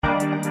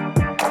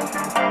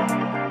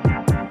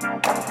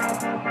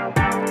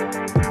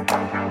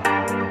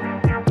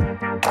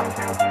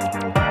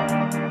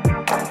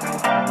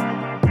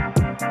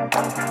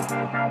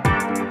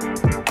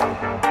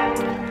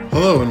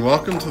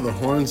Welcome to the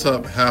Horns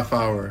Up Half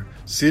Hour,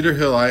 Cedar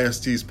Hill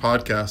ISD's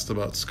podcast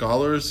about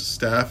scholars,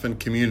 staff, and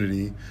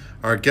community.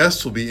 Our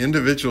guests will be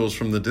individuals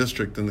from the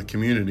district and the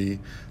community.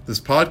 This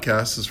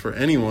podcast is for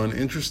anyone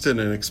interested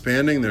in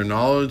expanding their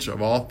knowledge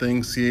of all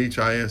things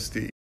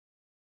CHISD.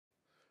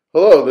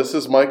 Hello, this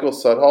is Michael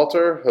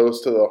Sudhalter,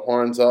 host of the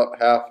Horns Up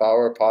Half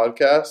Hour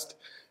podcast,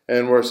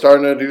 and we're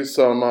starting to do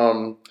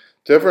some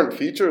different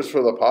features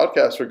for the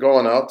podcast. We're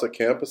going out to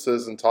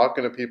campuses and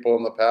talking to people.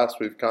 In the past,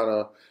 we've kind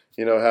of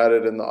had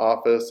it in the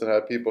office and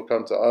had people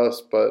come to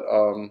us, but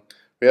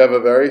we have a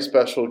very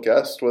special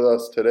guest with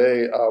us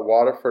today,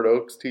 Waterford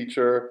Oaks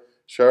teacher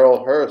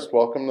Cheryl Hurst.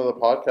 Welcome to the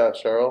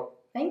podcast, Cheryl.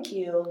 Thank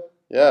you.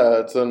 Yeah,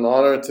 it's an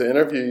honor to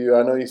interview you.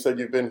 I know you said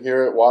you've been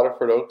here at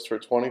Waterford Oaks for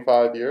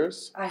 25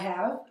 years. I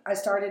have. I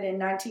started in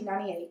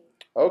 1998.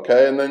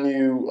 Okay, and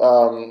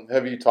then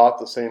have you taught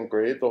the same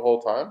grade the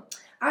whole time?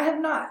 I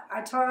have not.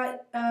 I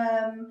taught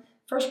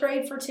first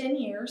grade for 10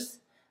 years.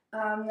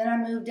 Then I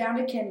moved down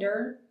to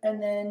kinder,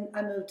 and then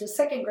I moved to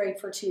second grade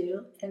for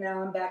 2, and now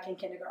I'm back in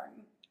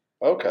kindergarten.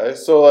 Okay,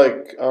 so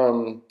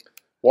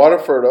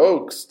Waterford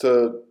Oaks,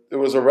 it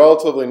was a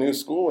relatively new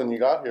school when you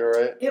got here,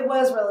 right? It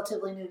was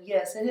relatively new,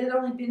 yes. It had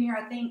only been here,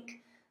 I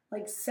think,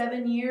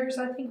 7 years,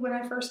 when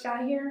I first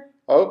got here.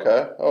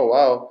 Okay. Oh,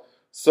 wow.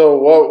 So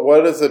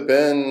what has it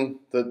been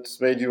that's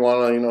made you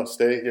want to,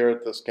 stay here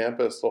at this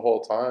campus the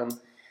whole time?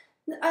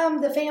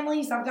 The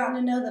families, I've gotten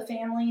to know the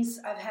families.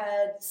 I've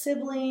had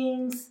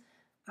siblings.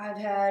 I've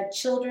had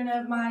children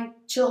of my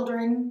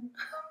children.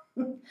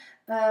 And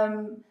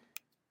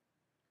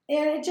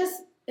it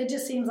just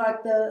seems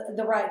like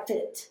the right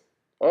fit.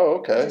 Oh,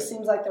 okay. It just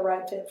seems like the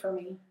right fit for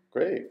me.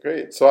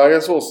 Great. So I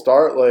guess we'll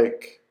start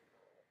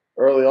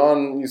early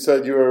on. You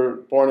said you were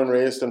born and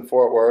raised in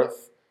Fort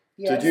Worth.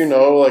 Yes. Did you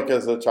know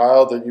as a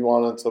child that you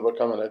wanted to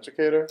become an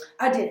educator?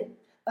 I did.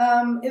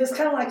 It was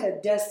kind of like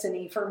a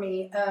destiny for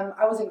me.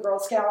 I was in Girl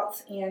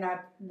Scouts, and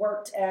I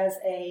worked as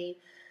a,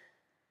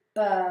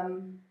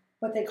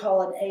 what they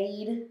call an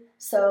aide.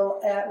 So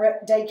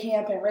at day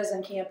camp and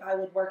resident camp, I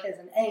would work as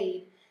an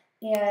aide,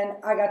 and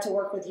I got to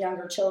work with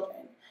younger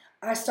children.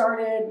 I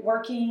started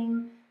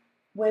working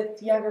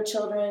with younger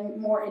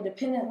children more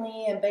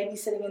independently and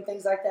babysitting and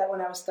things like that when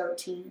I was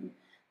 13.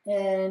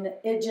 And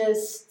it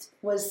just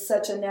was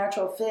such a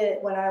natural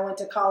fit. When I went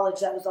to college,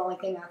 that was the only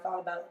thing I thought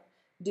about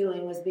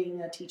doing, was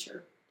being a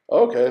teacher.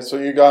 Okay, so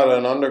you got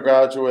an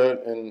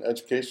undergraduate in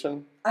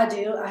education? I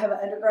do. I have an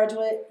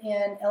undergraduate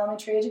in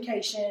elementary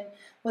education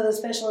with a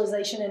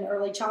specialization in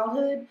early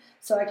childhood,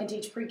 so I can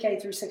teach pre-K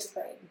through 6th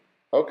grade.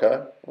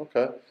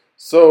 Okay.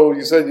 So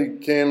you said you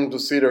came to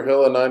Cedar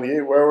Hill in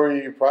 98. Where were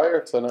you prior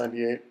to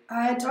 98?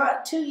 I had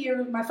taught 2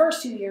 years, my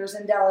first 2 years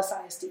in Dallas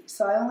ISD.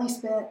 So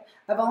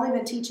I've only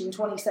been teaching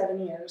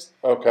 27 years.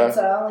 Okay. And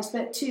so I only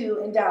spent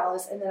 2 in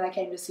Dallas, and then I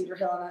came to Cedar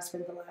Hill, and I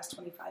spent the last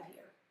 25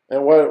 here.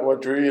 And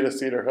what drew you to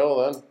Cedar Hill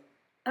then?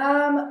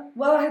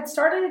 Well, I had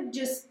started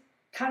just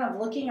kind of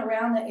looking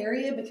around the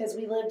area because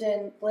we lived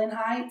in Glen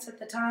Heights at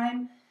the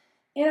time.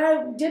 And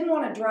I didn't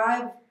want to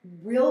drive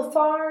real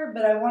far,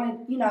 but I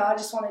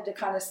just wanted to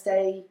kind of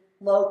stay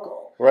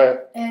local. Right.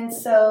 And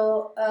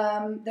so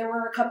there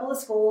were a couple of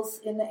schools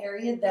in the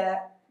area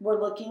that were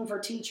looking for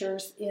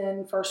teachers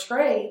in first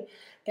grade.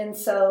 And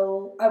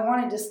so at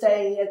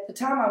the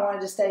time I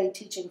wanted to stay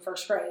teaching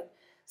first grade.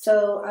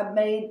 So I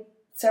made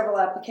several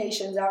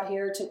applications out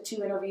here, took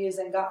 2 interviews,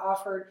 and got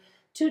offered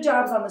 2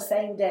 jobs on the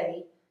same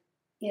day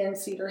in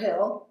Cedar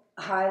Hill,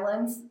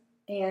 Highlands,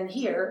 and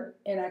here,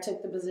 and I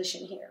took the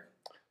position here.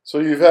 So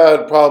you've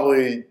had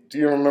do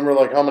you remember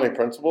how many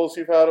principals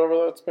you've had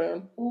over that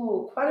span?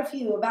 Ooh, quite a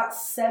few, about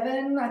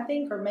 7, I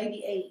think, or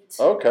maybe 8.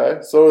 Okay,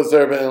 so has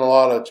there been a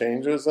lot of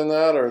changes in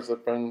that, or has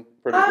it been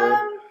pretty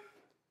good?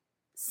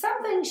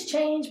 Some things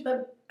change,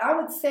 but I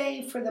would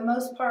say for the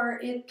most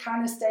part, it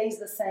kind of stays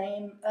the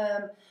same.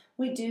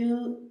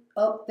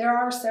 There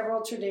are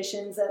several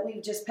traditions that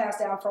we've just passed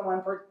down from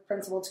one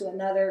principal to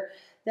another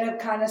that have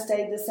kind of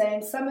stayed the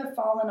same. Some have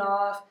fallen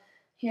off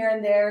here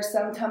and there,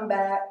 some come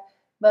back,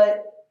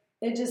 but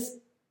it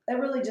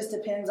really just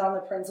depends on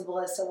the principal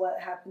as to what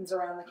happens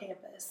around the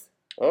campus.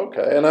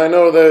 Okay, and I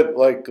know that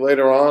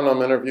later on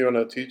I'm interviewing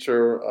a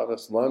teacher,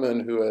 Miss Lemon,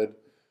 who had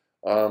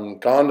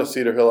gone to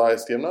Cedar Hill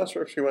ISD. I'm not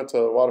sure if she went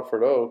to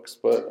Waterford Oaks,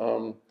 but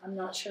I'm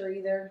not sure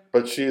either.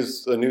 But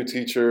she's a new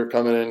teacher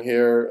coming in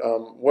here.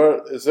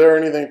 Is there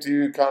anything? Do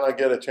you kind of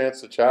get a chance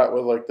to chat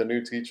with the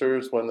new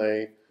teachers when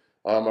they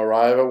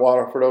arrive at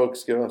Waterford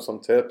Oaks? Give them some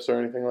tips or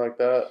anything like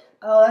that?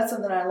 Oh, that's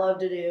something I love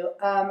to do.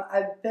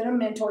 I've been a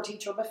mentor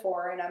teacher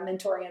before, and I'm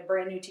mentoring a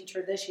brand new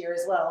teacher this year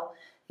as well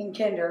in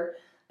kinder.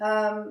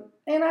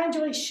 And I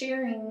enjoy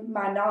sharing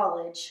my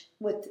knowledge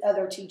with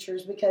other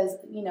teachers because,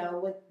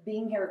 with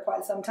being here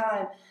quite some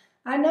time,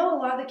 I know a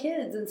lot of the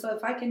kids. And so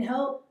if I can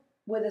help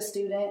with a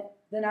student,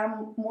 then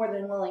I'm more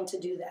than willing to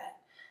do that.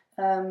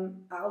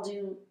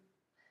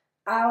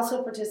 I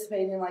also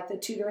participate in the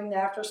tutoring, the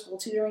after school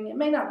tutoring. It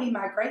may not be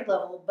my grade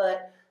level,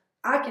 but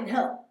I can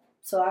help.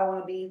 So I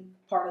want to be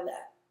part of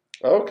that.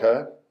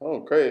 Okay. Oh,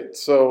 great.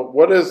 So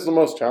what is the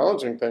most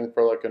challenging thing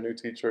for a new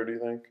teacher, do you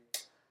think?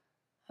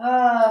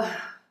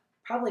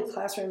 Probably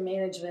classroom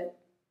management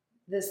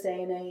this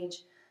day and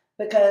age,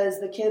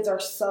 because the kids are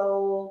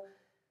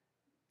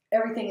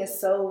everything is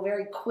so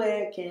very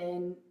quick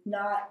and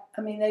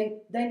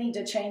they need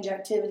to change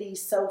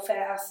activities so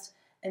fast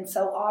and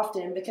so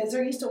often because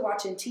they're used to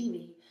watching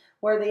TV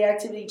where the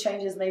activity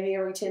changes maybe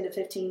every 10 to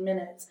 15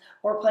 minutes,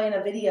 or playing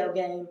a video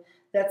game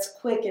that's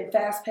quick and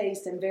fast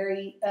paced and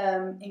very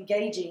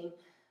engaging.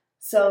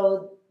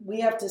 So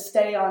we have to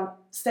stay on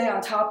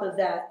top of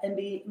that and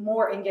be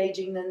more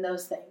engaging than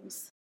those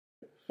things.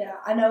 Yeah,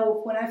 I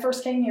know when I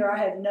first came here, I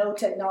had no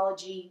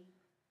technology.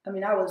 I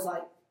was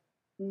like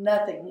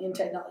nothing in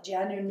technology.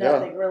 I knew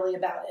nothing really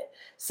about it.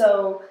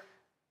 So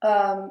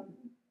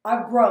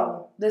I've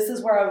grown. This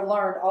is where I've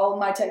learned all of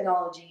my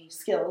technology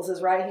skills,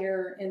 is right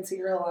here in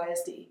Cedar Hill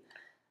ISD.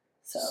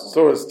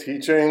 So has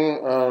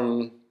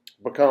teaching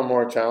become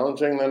more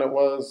challenging than it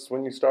was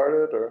when you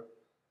started, or?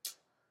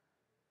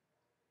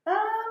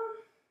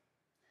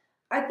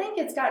 I think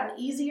it's gotten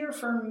easier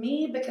for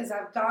me because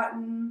I've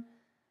gotten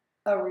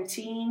a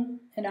routine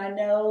and I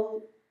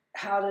know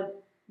how to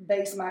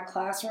base my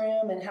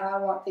classroom and how I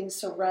want things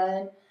to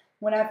run.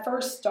 When I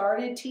first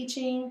started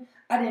teaching,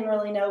 I didn't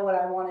really know what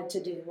I wanted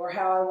to do or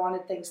how I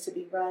wanted things to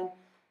be run.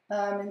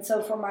 And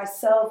so for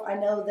myself, I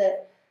know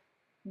that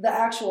the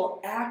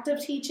actual act of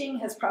teaching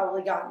has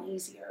probably gotten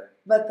easier,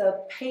 but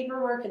the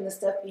paperwork and the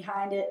stuff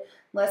behind it,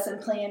 lesson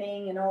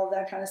planning and all of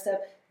that kind of stuff,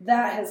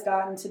 that has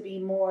gotten to be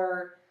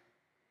more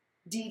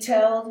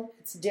detailed.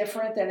 It's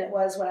different than it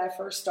was when I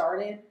first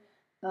started.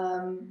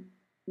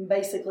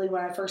 Basically,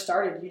 when I first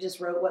started, you just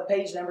wrote what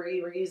page number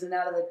you were using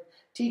out of the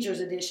teacher's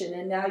edition,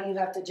 and now you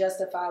have to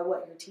justify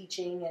what you're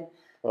teaching and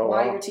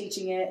why you're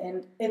teaching it,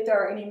 and if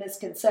there are any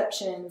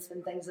misconceptions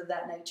and things of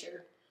that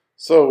nature.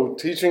 So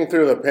teaching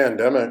through the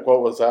pandemic,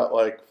 what was that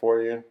like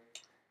for you?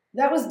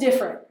 That was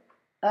different.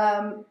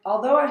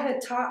 Although I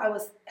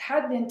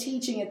had been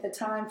teaching at the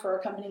time for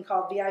a company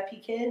called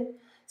VIP Kid,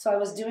 so I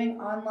was doing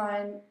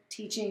online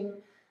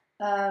teaching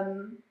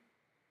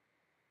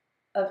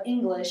of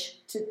English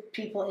to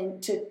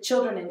to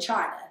children in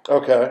China.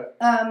 Okay.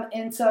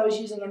 And so I was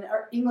using an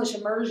English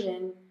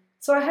immersion.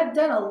 So I had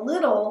done a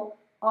little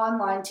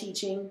online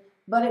teaching,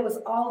 but it was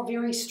all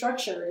very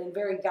structured and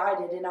very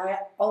guided, and I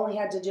only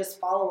had to just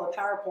follow a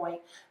PowerPoint.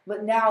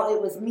 But now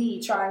it was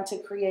me trying to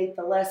create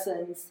the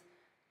lessons,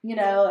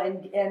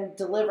 and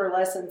deliver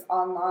lessons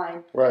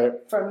online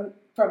from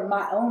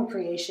my own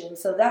creation.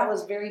 So that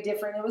was very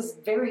different. It was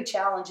very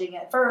challenging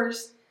at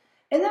first.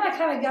 And then I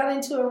kind of got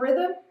into a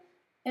rhythm,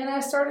 and I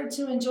started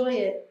to enjoy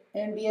it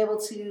and be able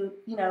to,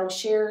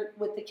 share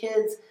with the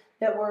kids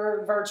that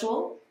were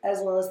virtual as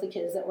well as the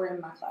kids that were in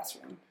my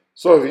classroom.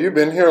 So have you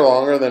been here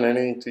longer than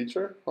any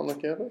teacher on the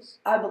campus?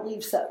 I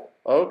believe so.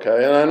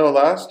 Okay, and I know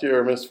last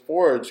year Miss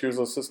Ford, she was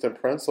assistant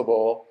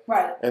principal.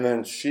 Right. And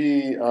then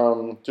she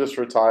just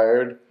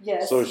retired.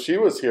 Yes. So she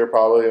was here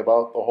probably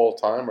about the whole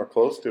time or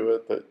close to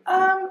it.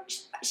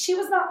 She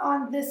was not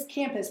on this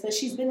campus, but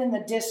she's been in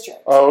the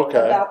district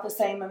about the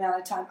same amount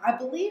of time. I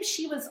believe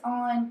she was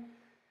on,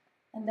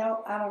 and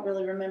now I don't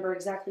really remember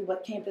exactly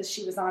what campus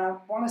she was on. I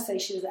want to say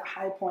she was at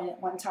High Point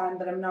at one time,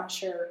 but I'm not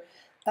sure.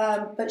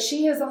 But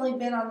she has only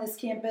been on this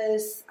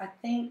campus, I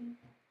think,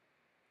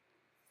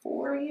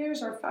 4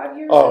 years or 5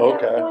 years. Oh,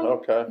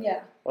 okay.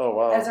 Yeah. Oh,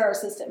 wow. As our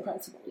assistant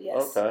principal,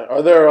 yes. Okay.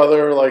 Are there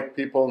other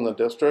people in the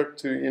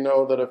district who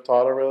that have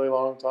taught a really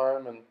long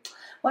time?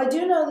 Well, I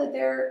do know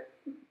that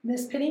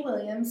Miss Penny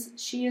Williams.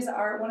 She is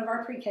one of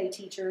our pre-K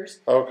teachers.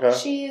 Okay.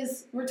 She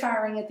is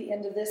retiring at the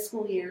end of this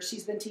school year.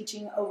 She's been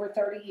teaching over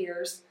 30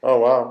 years. Oh,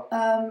 wow.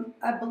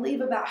 I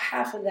believe about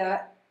half of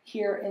that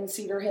here in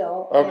Cedar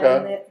Hill. Okay.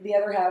 And the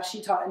other half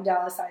she taught in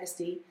Dallas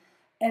ISD.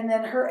 And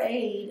then her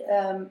aide,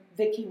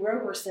 Vicki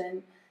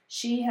Roberson,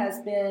 she has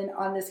been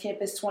on this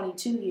campus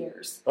 22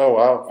 years. Oh,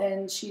 wow.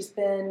 And she's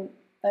been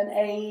an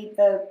aide,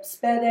 a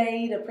SPED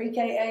aide, a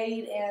pre-K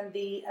aide, and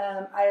the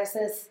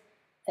ISS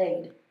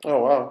aide.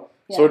 Oh, wow.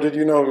 Yeah. So did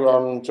you know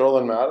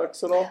Jolyn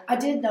Maddox at all? I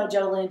did know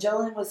Jolyn.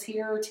 Jolyn was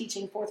here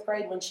teaching 4th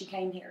grade when she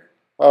came here.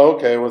 Oh,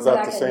 okay. Was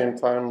that the same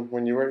time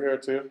when you were here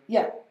too?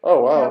 Yeah.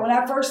 Oh, wow. Yeah, when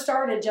I first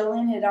started,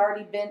 Jolyn had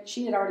already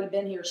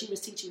been here. She was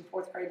teaching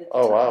 4th grade at the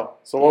time. Oh, wow.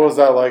 So what was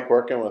that like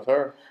working with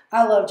her?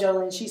 I love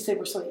Jolyn. She's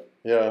super sweet.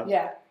 Yeah.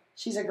 Yeah.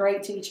 She's a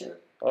great teacher.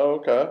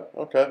 Oh,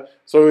 okay.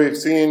 So we've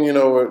seen,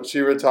 she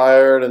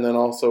retired, and then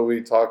also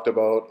we talked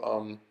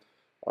about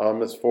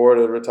Miss Ford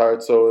had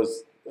retired. So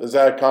is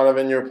that kind of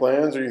in your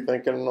plans? Are you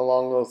thinking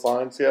along those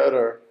lines yet,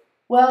 or?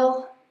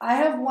 Well, I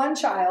have one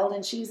child,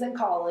 and she's in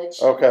college.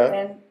 Okay.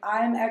 And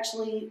I'm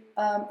actually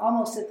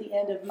almost at the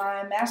end of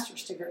my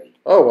master's degree.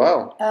 Oh,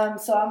 wow.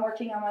 So I'm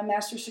working on my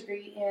master's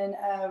degree in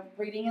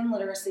reading and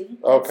literacy.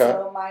 Okay. And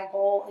so my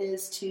goal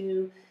is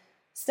to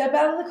step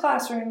out of the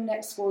classroom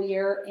next school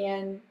year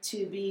and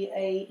to be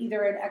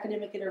either an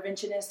academic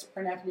interventionist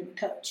or an academic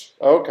coach.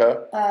 Okay.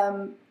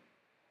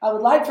 I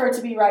would like for it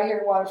to be right here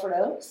at Waterford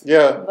Oaks.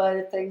 Yeah. But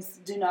if things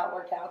do not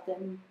work out,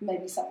 then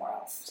maybe somewhere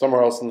else.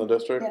 Somewhere else in the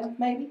district? Yeah,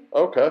 maybe.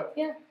 Okay.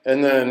 Yeah.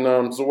 And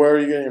then, so where are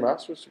you getting your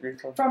master's degree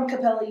from? From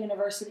Capella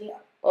University.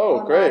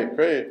 Oh,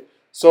 great.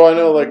 So I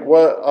know, like,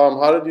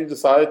 how did you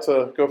decide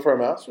to go for a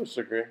master's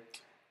degree?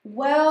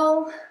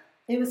 Well,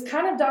 it was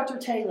kind of Dr.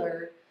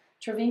 Taylor,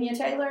 Trevinia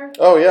Taylor.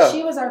 Oh, yeah.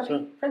 She was our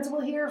Sure.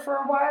 principal here for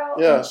a while,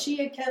 Yeah. and she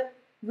had kept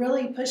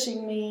really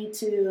pushing me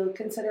to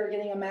consider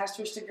getting a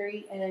master's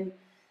degree. And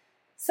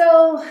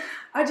so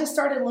I just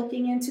started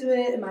looking into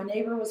it, and my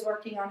neighbor was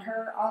working on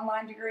her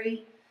online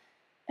degree.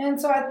 And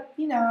so I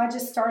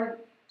just started,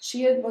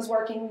 was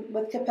working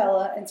with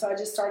Capella, and so I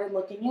just started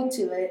looking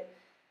into it.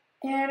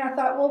 And I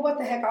thought, well, what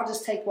the heck, I'll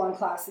just take one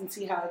class and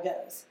see how it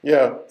goes.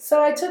 Yeah.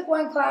 So I took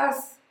one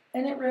class,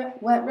 and it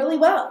went really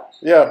well.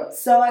 Yeah.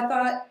 So I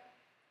thought,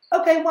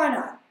 okay, why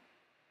not?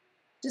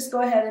 Just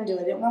go ahead and do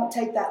it. It won't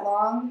take that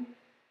long.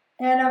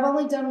 And I've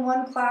only done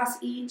one class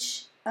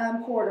each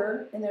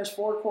quarter, and there's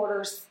 4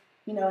 quarters,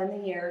 in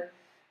the year.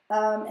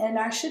 And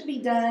I should be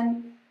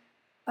done.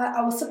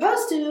 I was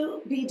supposed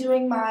to be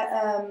doing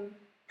my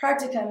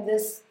practicum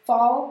this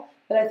fall,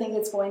 but I think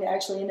it's going to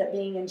actually end up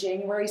being in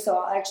January. So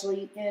I'll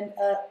actually end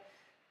up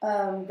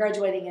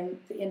graduating in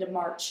the end of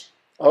March.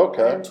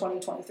 Okay. In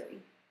 2023.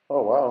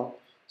 Oh, wow.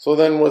 So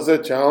then was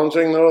it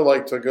challenging, though,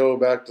 like to go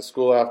back to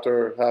school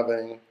after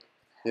having,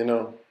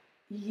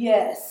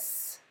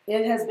 Yes,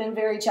 it has been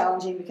very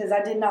challenging because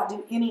I did not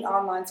do any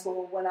online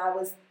school when I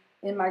was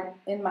in my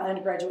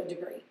undergraduate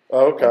degree.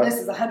 Oh, okay. And this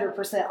is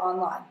 100%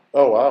 online.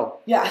 Oh, wow.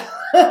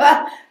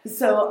 Yeah.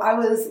 So I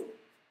was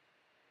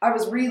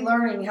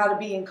relearning how to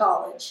be in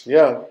college.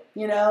 Yeah.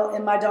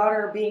 And my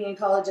daughter being in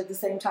college at the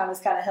same time has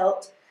kind of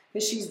helped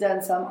because she's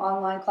done some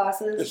online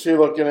classes. Is she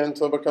looking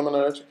into becoming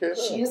an educator?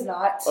 She is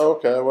not.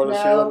 Okay. What is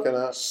she looking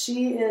at?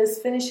 She is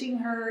finishing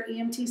her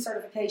EMT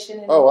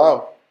certification. Oh,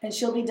 wow. And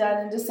she'll be done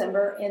in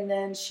December, and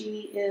then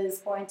she is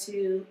going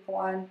to go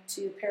on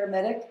to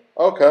paramedic.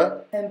 Okay.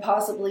 And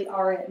possibly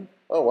RN.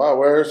 Oh, wow.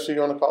 Where is she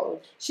going to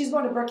college? She's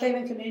going to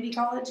Brookhaven Community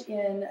College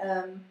in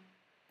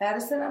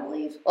Addison, I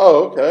believe.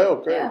 Oh, okay. Oh,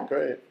 great, yeah.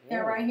 Great. Yeah,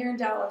 right here in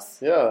Dallas.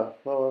 Yeah.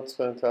 Well, that's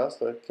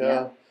fantastic.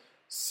 Yeah.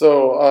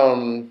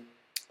 So,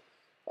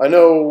 I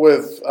know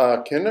with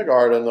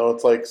kindergarten, though,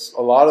 it's like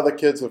a lot of the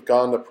kids have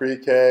gone to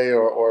pre-K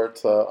or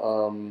to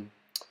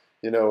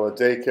a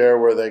daycare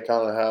where they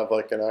kind of have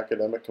like an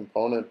academic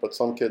component, but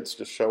some kids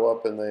just show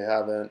up and they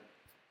haven't,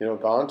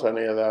 gone to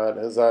any of that.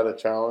 Is that a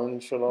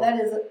challenge at all? That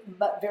is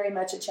very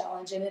much a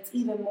challenge, and it's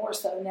even more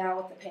so now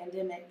with the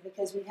pandemic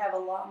because we have a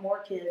lot more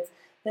kids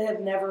that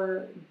have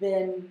never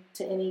been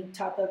to any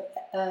type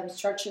of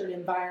structured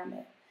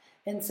environment.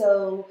 And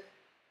so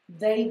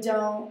they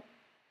don't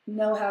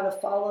know how to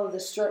follow the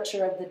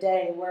structure of the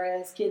day,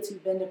 whereas kids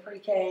who've been to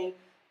pre-K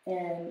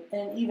and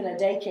even a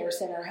daycare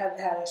center have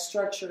had a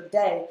structured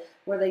day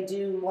where they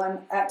do one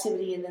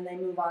activity and then they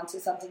move on to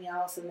something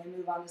else and they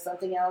move on to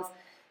something else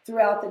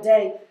throughout the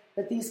day.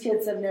 But these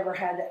kids have never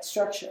had that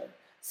structure.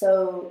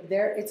 So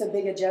it's a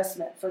big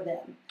adjustment for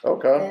them.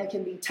 Okay. And it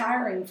can be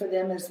tiring for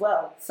them as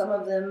well. Some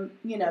of them,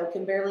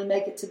 can barely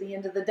make it to the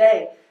end of the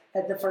day.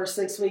 At the first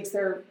 6 weeks,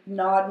 they're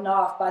nodding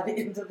off by the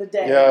end of the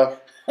day. Yeah.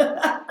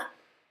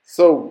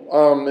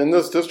 So in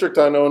this district,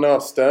 I know now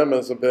STEM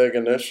is a big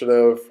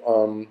initiative.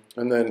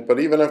 But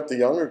even at the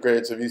younger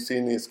grades, have you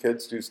seen these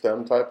kids do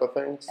STEM type of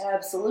things?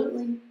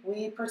 Absolutely.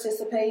 We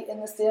participate in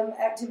the STEM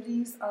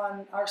activities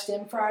on our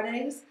STEM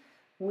Fridays.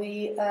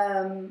 We,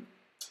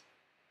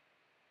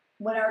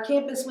 when our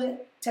campus went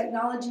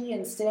technology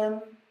and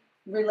STEM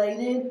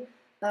related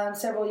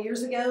several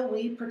years ago,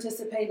 we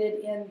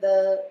participated in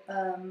the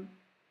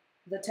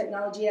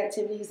technology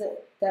activities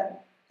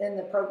that in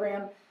the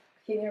program.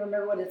 I can't even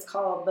remember what it's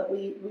called, but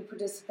we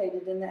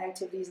participated in the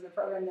activities in the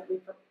program that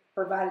we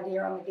provided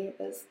here on the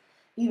campus,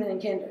 even in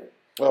kinder.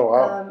 Oh,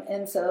 wow.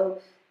 And so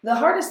the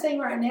hardest thing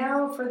right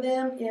now for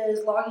them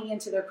is logging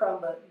into their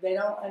Chromebook. They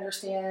don't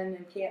understand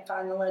and can't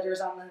find the letters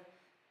on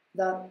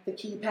the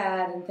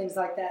keypad and things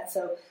like that.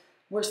 So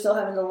we're still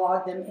having to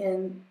log them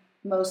in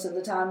most of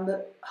the time,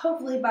 but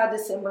hopefully by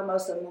December,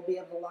 most of them will be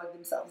able to log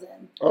themselves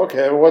in.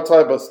 Okay. Well, what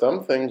type of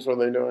STEM things are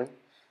they doing?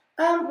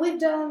 We've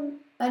done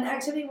an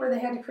activity where they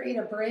had to create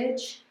a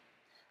bridge.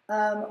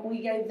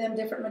 We gave them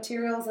different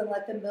materials and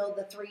let them build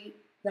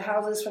the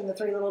houses from the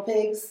 3 little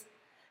pigs.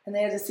 And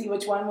they had to see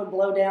which one would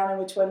blow down and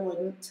which one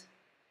wouldn't,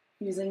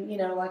 using,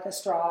 like a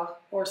straw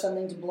or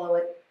something to blow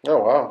it. Oh,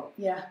 wow.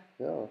 Yeah.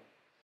 Yeah.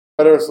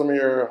 What are some of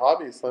your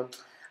hobbies then?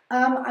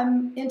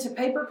 I'm into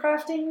paper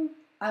crafting.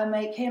 I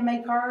make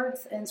handmade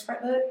cards and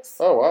scrapbooks.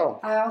 Oh, wow.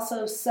 I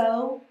also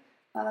sew.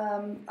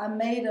 I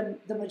made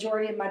the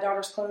majority of my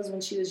daughter's clothes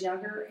when she was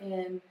younger,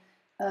 and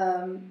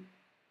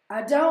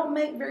I don't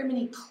make very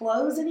many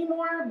clothes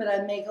anymore, but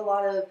I make a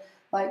lot of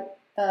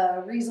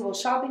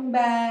reusable shopping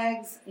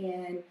bags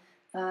and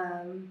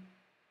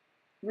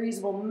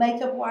reusable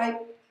makeup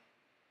wipe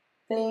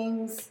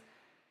things.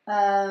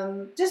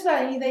 Just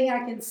about anything I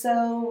can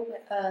sew.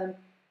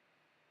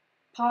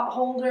 Pot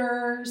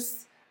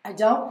holders. I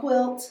don't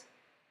quilt.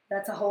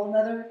 That's a whole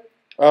nother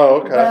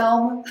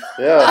realm.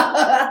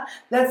 Yeah.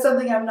 That's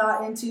something I'm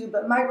not into.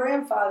 But my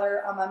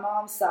grandfather on my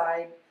mom's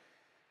side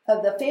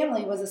of the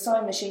family was a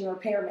sewing machine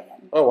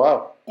repairman. Oh,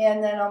 wow.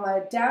 And then on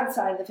my dad's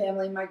side of the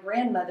family, my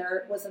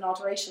grandmother was an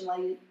alterations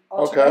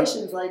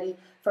lady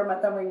for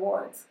Montgomery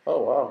Wards.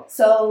 Oh, wow.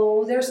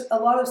 So there's a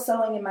lot of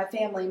sewing in my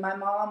family. My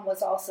mom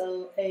was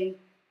also a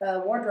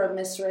wardrobe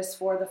mistress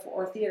for the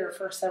Fort Theater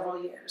for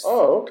several years.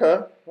 Oh,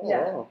 okay. Oh,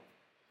 yeah. Wow.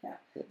 Yeah.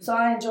 So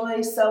I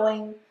enjoy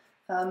sewing.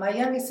 My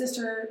youngest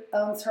sister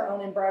owns her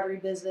own embroidery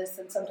business,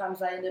 and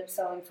sometimes I end up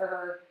sewing for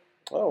her.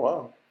 Oh,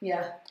 wow.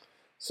 Yeah.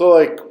 So,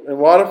 like, in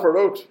Waterford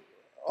Oaks,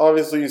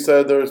 obviously you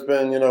said there's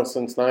been,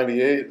 since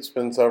 98, it's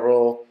been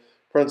several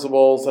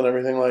principals and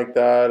everything like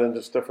that, and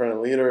just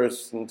different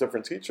leaders and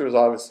different teachers,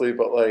 obviously.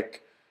 But,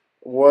 like,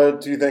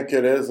 what do you think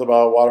it is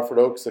about Waterford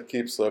Oaks that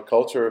keeps the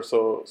culture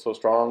so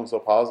strong, so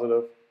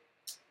positive?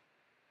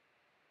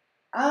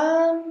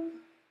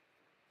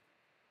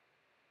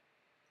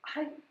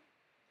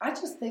 I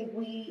just think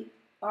we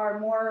are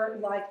more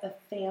like a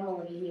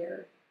family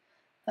here.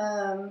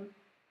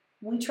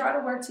 We try to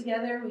work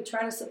together. We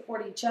try to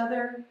support each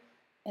other.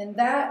 And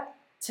that,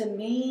 to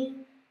me,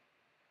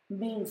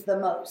 means the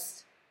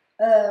most.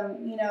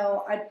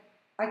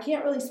 I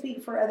can't really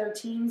speak for other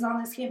teams on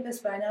this campus,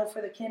 but I know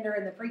for the kinder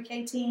and the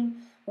pre-K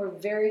team, we're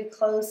very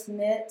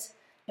close-knit.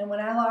 And when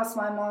I lost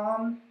my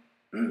mom,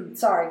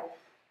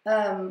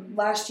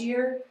 last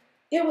year,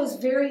 it was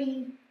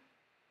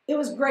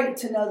great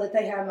to know that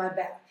they had my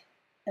back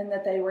and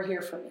that they were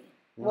here for me,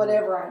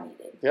 whatever I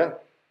needed. Yeah.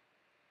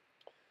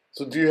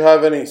 So do you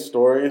have any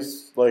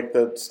stories like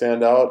that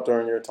stand out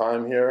during your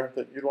time here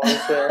that you'd want to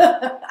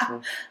share?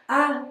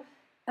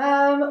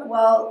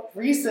 Well,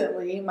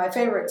 recently, my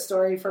favorite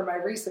story for my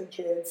recent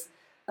kids.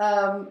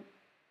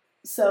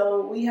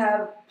 So we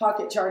have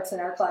pocket charts in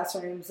our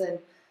classrooms, and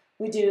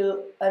we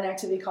do an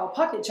activity called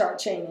pocket chart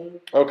chaining.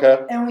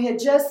 Okay. And we had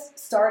just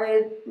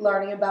started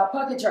learning about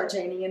pocket chart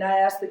chaining, and I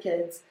asked the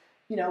kids,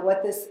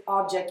 what this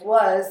object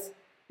was,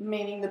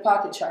 meaning the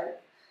pocket chart.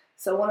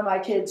 So one of my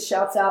kids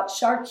shouts out,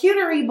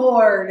 charcuterie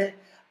board.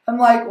 I'm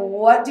like,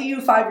 what do you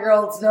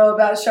 5-year-olds know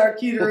about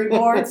charcuterie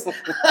boards?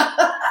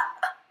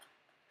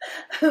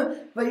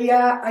 But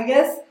yeah, I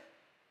guess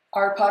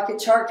our pocket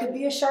chart could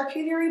be a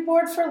charcuterie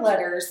board for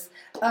letters.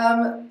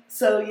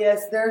 So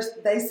yes,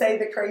 they say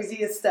the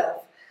craziest stuff.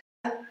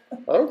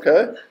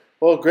 Okay.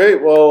 Well,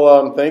 great.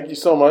 Well, thank you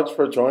so much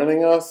for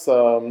joining us.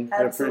 I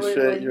Absolutely.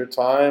 appreciate your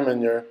time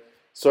and your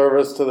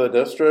service to the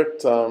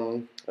district.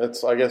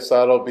 I guess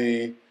that'll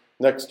be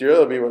next year.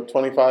 That'll be,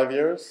 25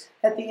 years?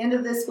 At the end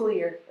of this school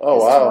year. Oh,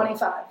 it's wow.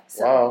 25.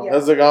 So, Wow. Yeah.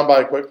 Has it gone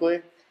by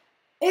quickly?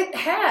 It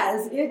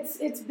has.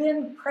 It's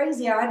been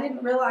crazy. I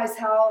didn't realize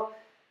how.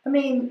 I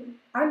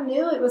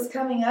knew it was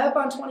coming up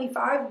on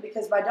 25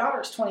 because my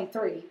daughter's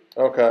 23.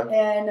 Okay.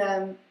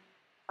 And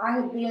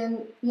I'd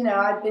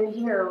been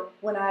here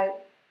when I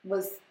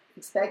was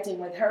expecting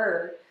with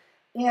her,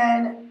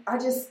 and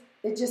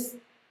it just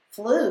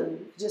flew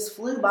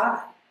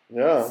by.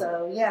 Yeah.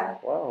 So yeah.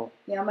 Wow.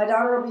 Yeah, my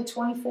daughter will be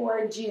 24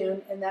 in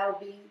June, and that'll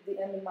be the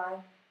end of my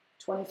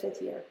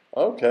 25th year.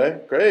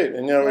 Okay, great.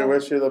 And we Yeah.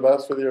 wish you the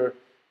best with your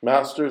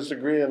master's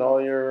degree and all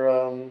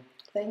your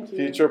Thank you.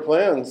 future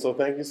plans. So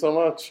thank you so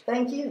much.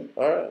 Thank you.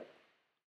 All right.